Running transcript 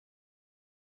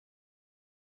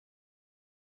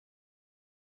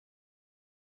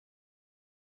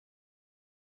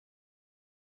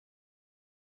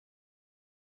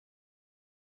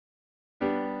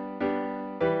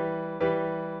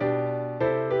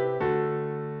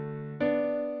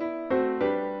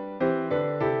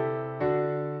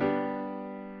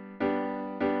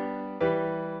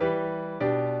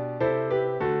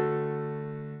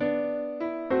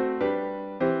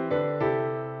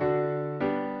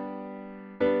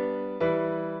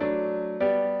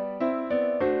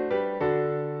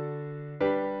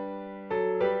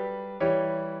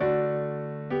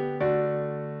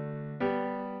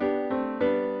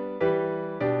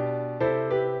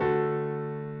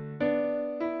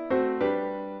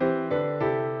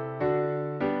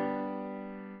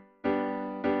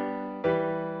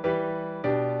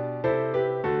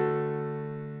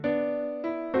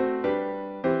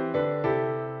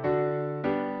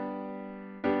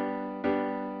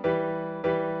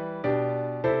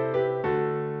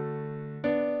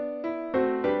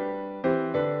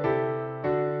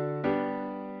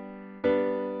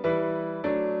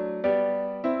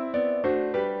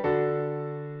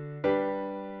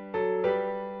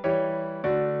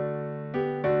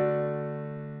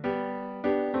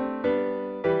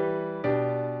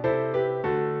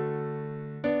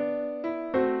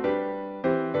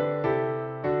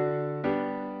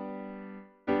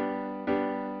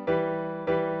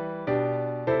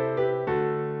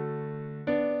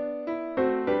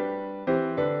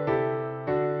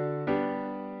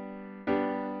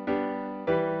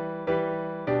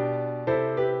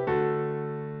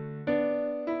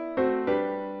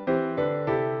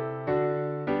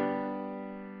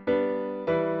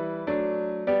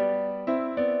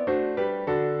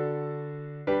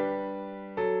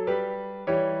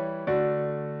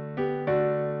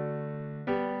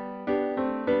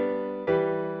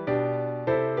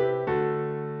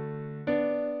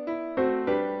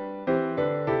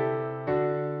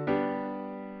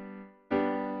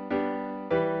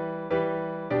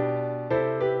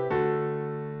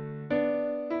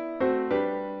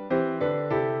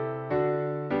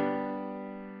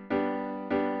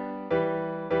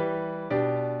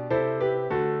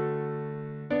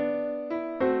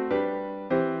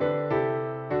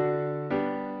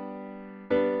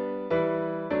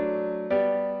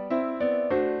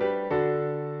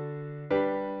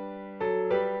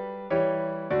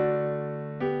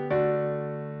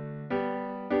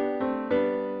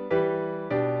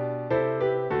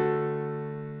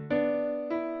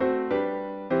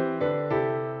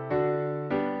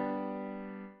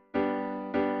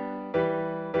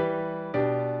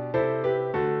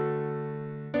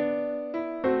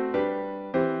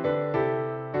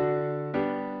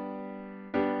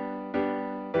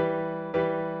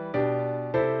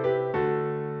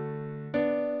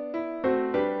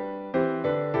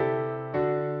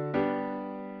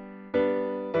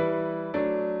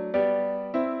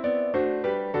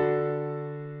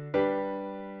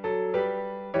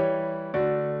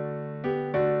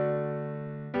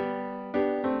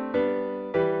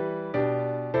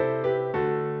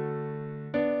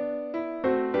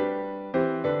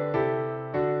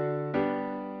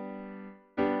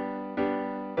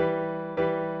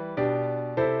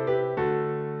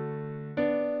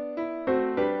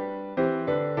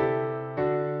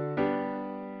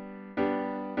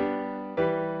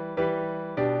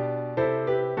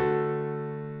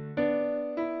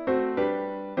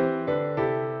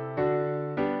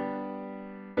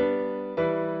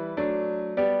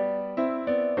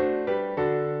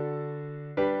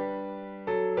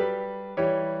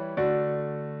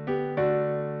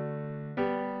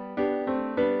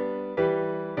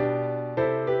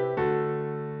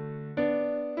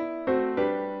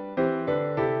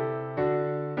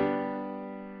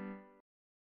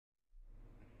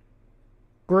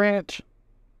Grant,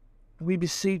 we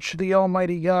beseech thee,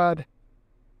 Almighty God,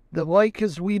 that like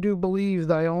as we do believe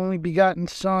thy only begotten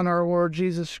Son, our Lord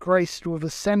Jesus Christ, to have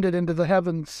ascended into the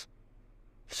heavens,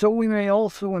 so we may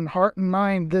also in heart and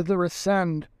mind thither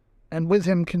ascend, and with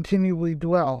him continually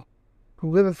dwell,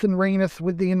 who liveth and reigneth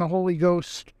with thee in the Holy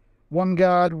Ghost, one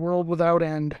God, world without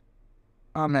end.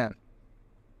 Amen.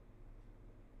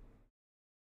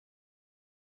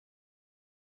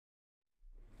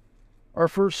 Our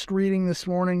first reading this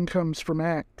morning comes from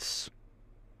Acts.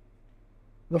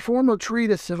 The former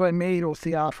treatise have I made, O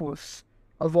Theophilus,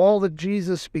 of all that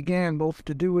Jesus began both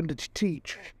to do and to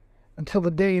teach, until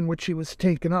the day in which he was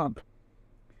taken up,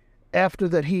 after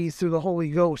that he, through the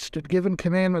Holy Ghost, had given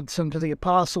commandments unto the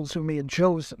apostles whom he had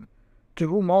chosen, to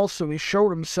whom also he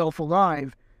showed himself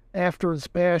alive, after his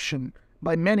passion,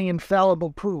 by many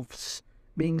infallible proofs,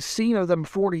 being seen of them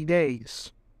 40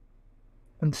 days,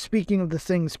 and speaking of the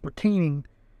things pertaining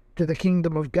to the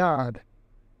kingdom of God,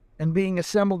 and being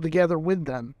assembled together with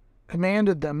them,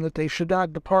 commanded them that they should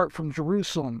not depart from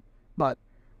Jerusalem, but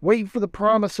wait for the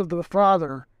promise of the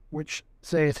Father, which,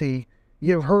 saith he,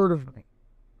 ye have heard of me.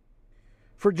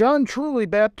 For John truly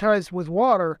baptized with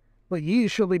water, but ye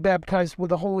shall be baptized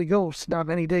with the Holy Ghost not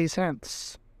many days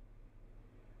hence.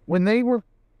 When they were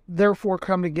therefore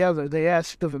come together, they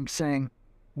asked of him, saying,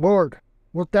 Lord,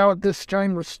 wilt thou at this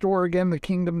time restore again the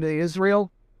kingdom to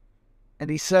Israel? And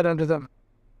he said unto them,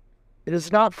 It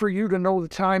is not for you to know the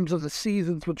times of the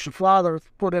seasons which the Father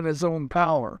hath put in his own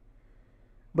power.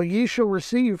 But ye shall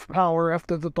receive power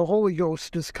after that the Holy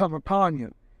Ghost is come upon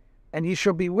you. And ye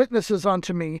shall be witnesses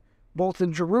unto me, both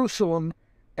in Jerusalem,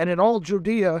 and in all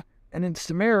Judea, and in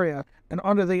Samaria, and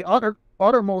unto the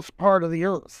uttermost part of the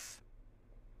earth.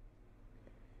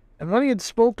 And when he had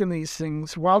spoken these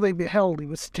things, while they beheld, he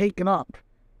was taken up,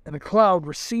 and a cloud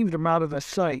received him out of their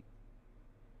sight.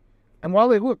 And while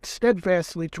they looked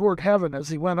steadfastly toward heaven as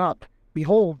he went up,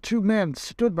 behold, 2 men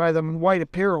stood by them in white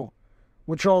apparel,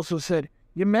 which also said,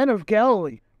 Ye men of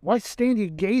Galilee, why stand ye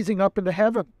gazing up into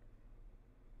heaven?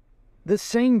 This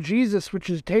same Jesus which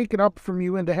is taken up from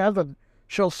you into heaven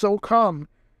shall so come,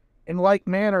 in like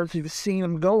manner as you've seen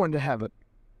him go into heaven.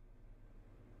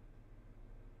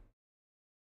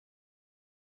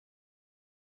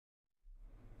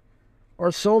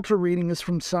 Our Psalter reading is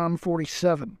from Psalm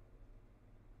 47.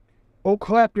 O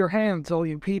clap your hands, all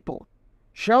you people.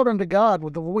 Shout unto God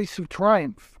with the voice of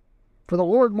triumph. For the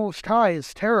Lord Most High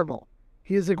is terrible.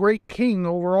 He is a great king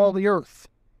over all the earth.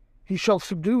 He shall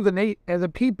subdue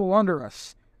the people under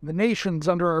us, the nations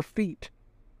under our feet.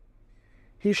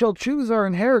 He shall choose our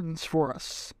inheritance for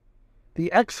us,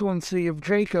 the excellency of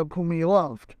Jacob whom he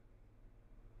loved.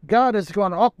 God has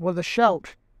gone up with a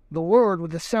shout, the Lord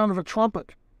with the sound of a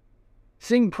trumpet.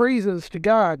 Sing praises to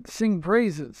God, sing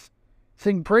praises.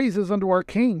 Sing praises unto our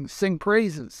King, sing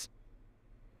praises.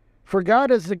 For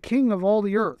God is the King of all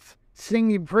the earth,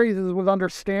 sing ye praises with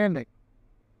understanding.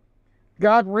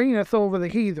 God reigneth over the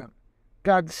heathen,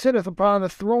 God sitteth upon the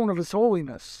throne of his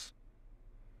holiness.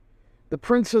 The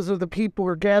princes of the people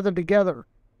are gathered together,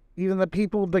 even the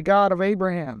people of the God of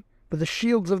Abraham, for the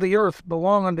shields of the earth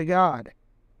belong unto God.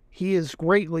 He is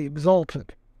greatly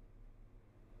exalted.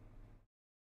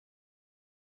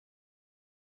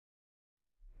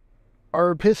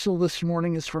 Our epistle this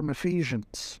morning is from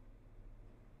Ephesians.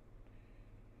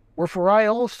 Wherefore I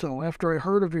also, after I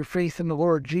heard of your faith in the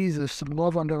Lord Jesus and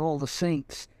love unto all the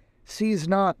saints, cease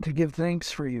not to give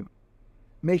thanks for you,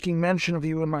 making mention of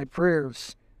you in my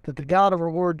prayers, that the God of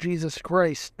our Lord Jesus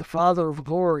Christ, the Father of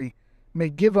glory, may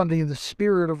give unto you the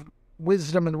spirit of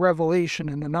wisdom and revelation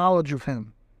in the knowledge of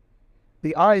him,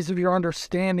 the eyes of your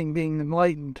understanding being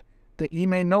enlightened, that ye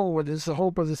may know what is the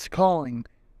hope of his calling,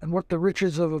 and what the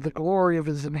riches of the glory of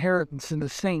his inheritance in the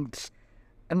saints,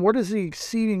 and what is the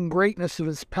exceeding greatness of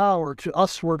his power to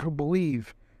usward who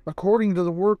believe, according to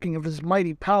the working of his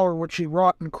mighty power which he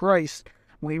wrought in Christ,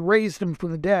 when he raised him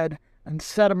from the dead, and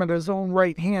set him at his own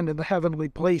right hand in the heavenly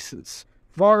places,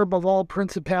 far above all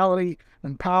principality,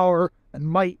 and power, and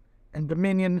might, and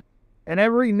dominion, and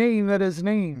every name that is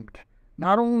named,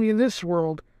 not only in this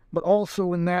world, but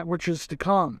also in that which is to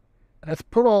come, and hath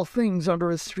put all things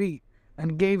under his feet,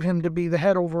 and gave him to be the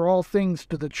head over all things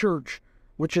to the church,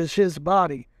 which is his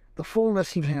body, the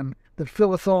fullness of him that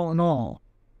filleth all in all.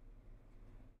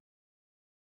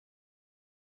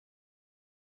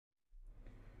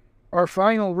 Our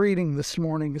final reading this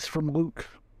morning is from Luke.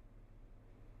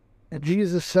 And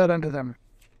Jesus said unto them,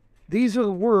 These are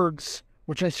the words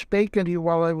which I spake unto you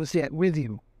while I was yet with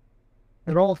you,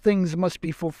 that all things must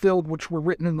be fulfilled which were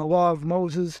written in the law of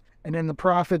Moses, and in the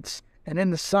prophets, and in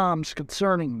the Psalms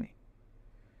concerning me.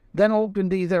 Then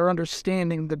opened he their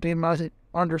understanding, that they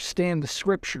understand the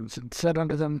Scriptures, and said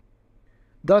unto them,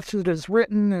 Thus it is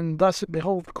written, and thus it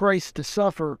behoved Christ to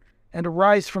suffer, and to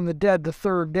rise from the dead the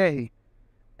third day,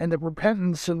 and that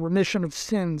repentance and remission of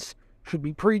sins should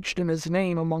be preached in his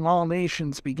name among all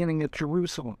nations, beginning at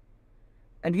Jerusalem.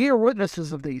 And ye are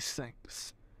witnesses of these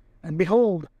things. And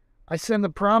behold, I send the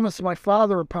promise of my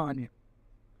Father upon you.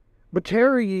 But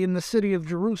tarry ye in the city of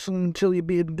Jerusalem until ye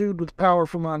be endued with power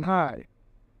from on high.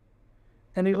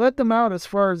 And he led them out as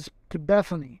far as to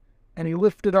Bethany, and he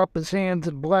lifted up his hands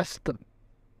and blessed them.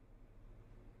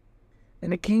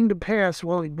 And it came to pass,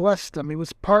 while he blessed them, he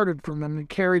was parted from them and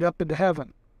carried up into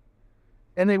heaven.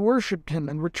 And they worshipped him,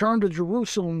 and returned to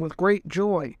Jerusalem with great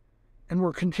joy, and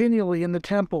were continually in the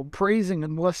temple, praising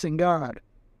and blessing God.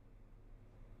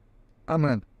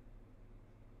 Amen.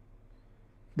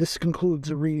 This concludes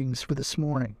the readings for this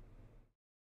morning.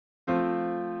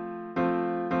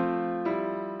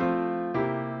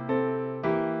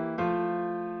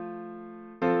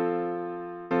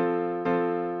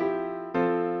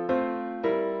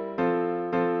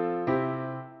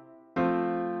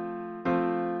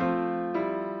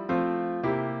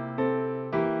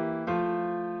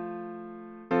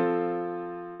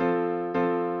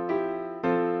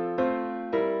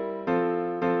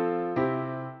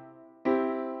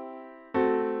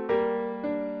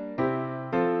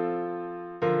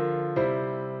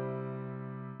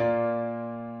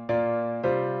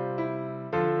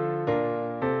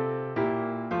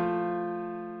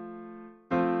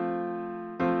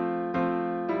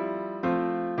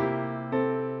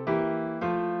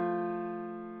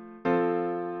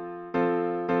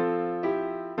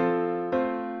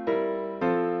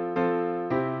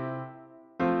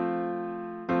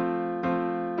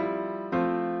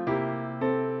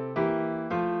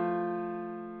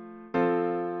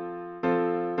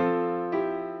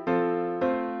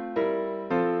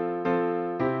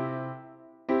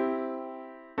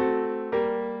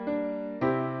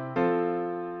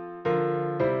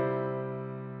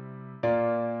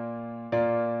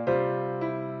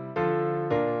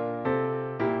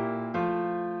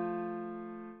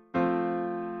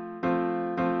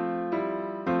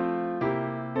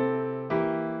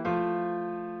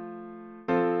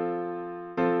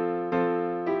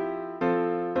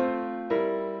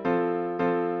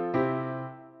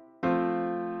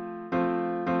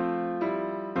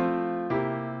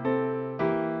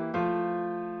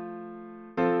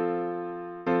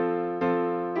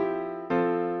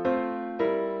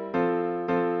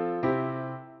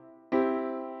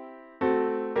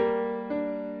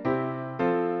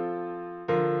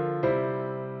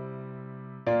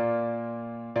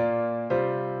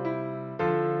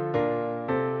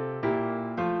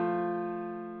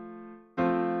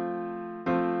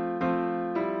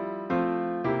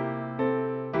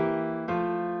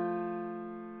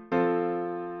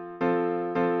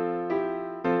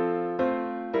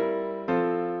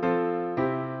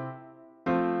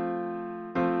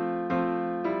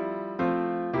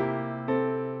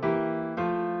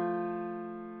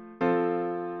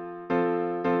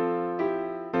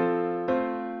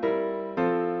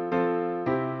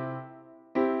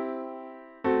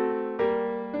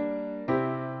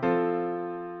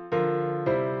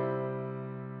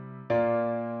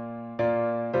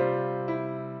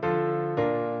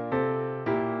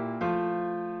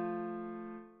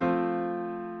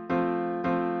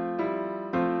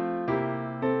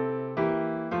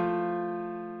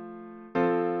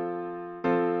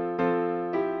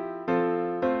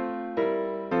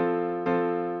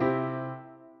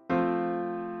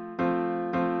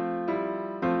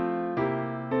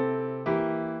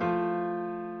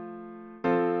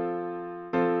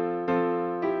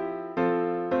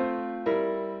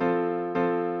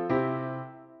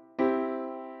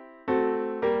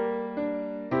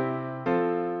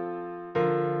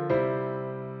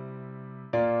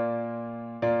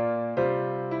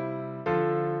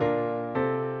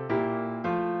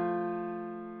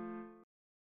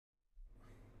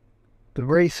 The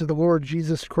grace of the Lord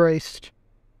Jesus Christ,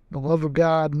 the love of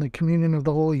God, and the communion of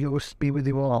the Holy Ghost be with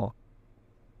you all.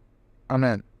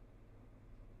 Amen.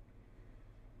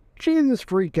 Jesus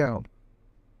freak out.